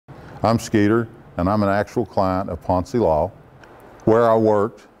I'm Skeeter, and I'm an actual client of Ponce Law. Where I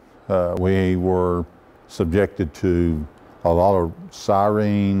worked, we were subjected to a lot of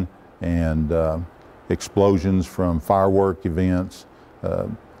siren and explosions from firework events,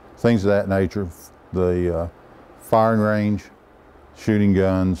 things of that nature. The firing range, shooting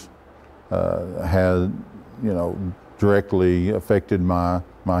guns had, directly affected my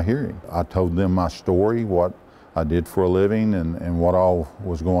hearing. I told them my story, what I did for a living, and what all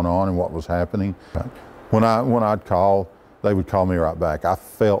was going on and what was happening. When I'd call, they would call me right back. I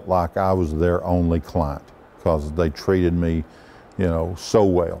felt like I was their only client because they treated me, so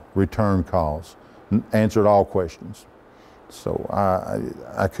well. Return calls, answered all questions. So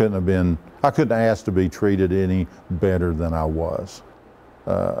I couldn't have asked to be treated any better than I was.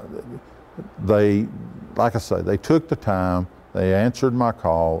 Like I say, they took the time, they answered my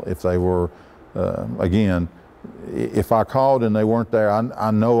call. If they were, again, if I called and they weren't there,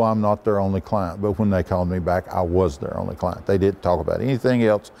 I know I'm not their only client, but when they called me back, I was their only client. They didn't talk about anything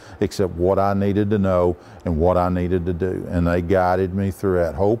else except what I needed to know and what I needed to do. And they guided me through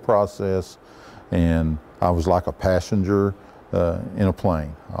that whole process, and I was like a passenger in a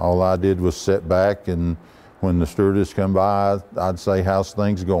plane. All I did was sit back, and when the stewardess come by, I'd say, "How's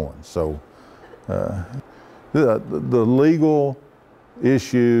things going?" So the legal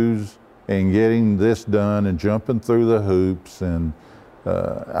issues and getting this done and jumping through the hoops, and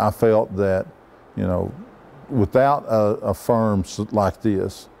I felt that, without a firm like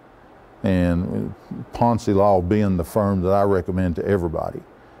this, and Ponce Law being the firm that I recommend to everybody,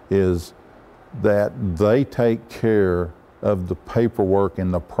 is that they take care of the paperwork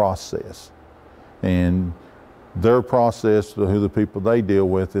and the process. And their process, who the people they deal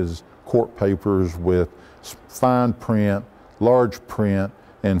with, is court papers with fine print, large print.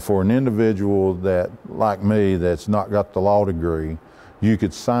 And for an individual like me, that's not got the law degree, you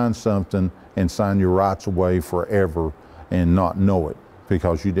could sign something and sign your rights away forever and not know it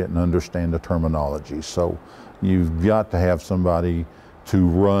because you didn't understand the terminology. So you've got to have somebody to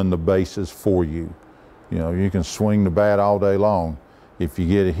run the bases for you. You can swing the bat all day long. If you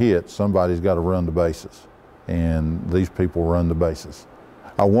get a hit, somebody's got to run the bases. And these people run the bases.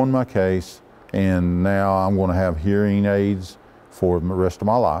 I won my case, and now I'm going to have hearing aids for the rest of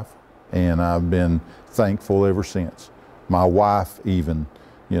my life, and I've been thankful ever since. My wife even,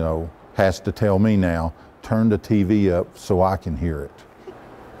 has to tell me now, turn the TV up so I can hear it.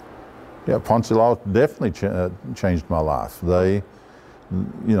 Yeah, Ponce Law definitely changed my life. I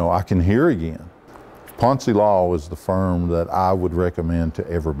can hear again. Ponce Law is the firm that I would recommend to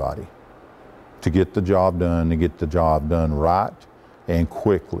everybody to get the job done, right and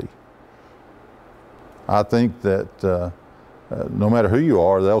quickly. I think that no matter who you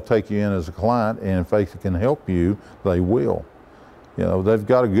are, they'll take you in as a client, and if they can help you, they will. They've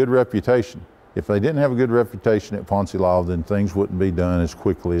got a good reputation. If they didn't have a good reputation at Ponce Law, then things wouldn't be done as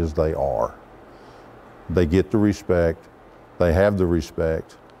quickly as they are. They get the respect, they have the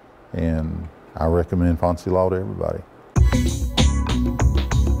respect, and I recommend Ponce Law to everybody.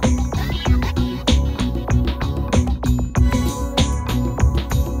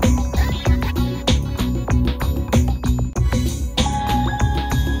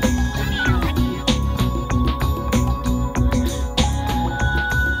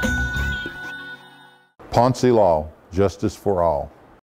 Ponce Law, justice for all.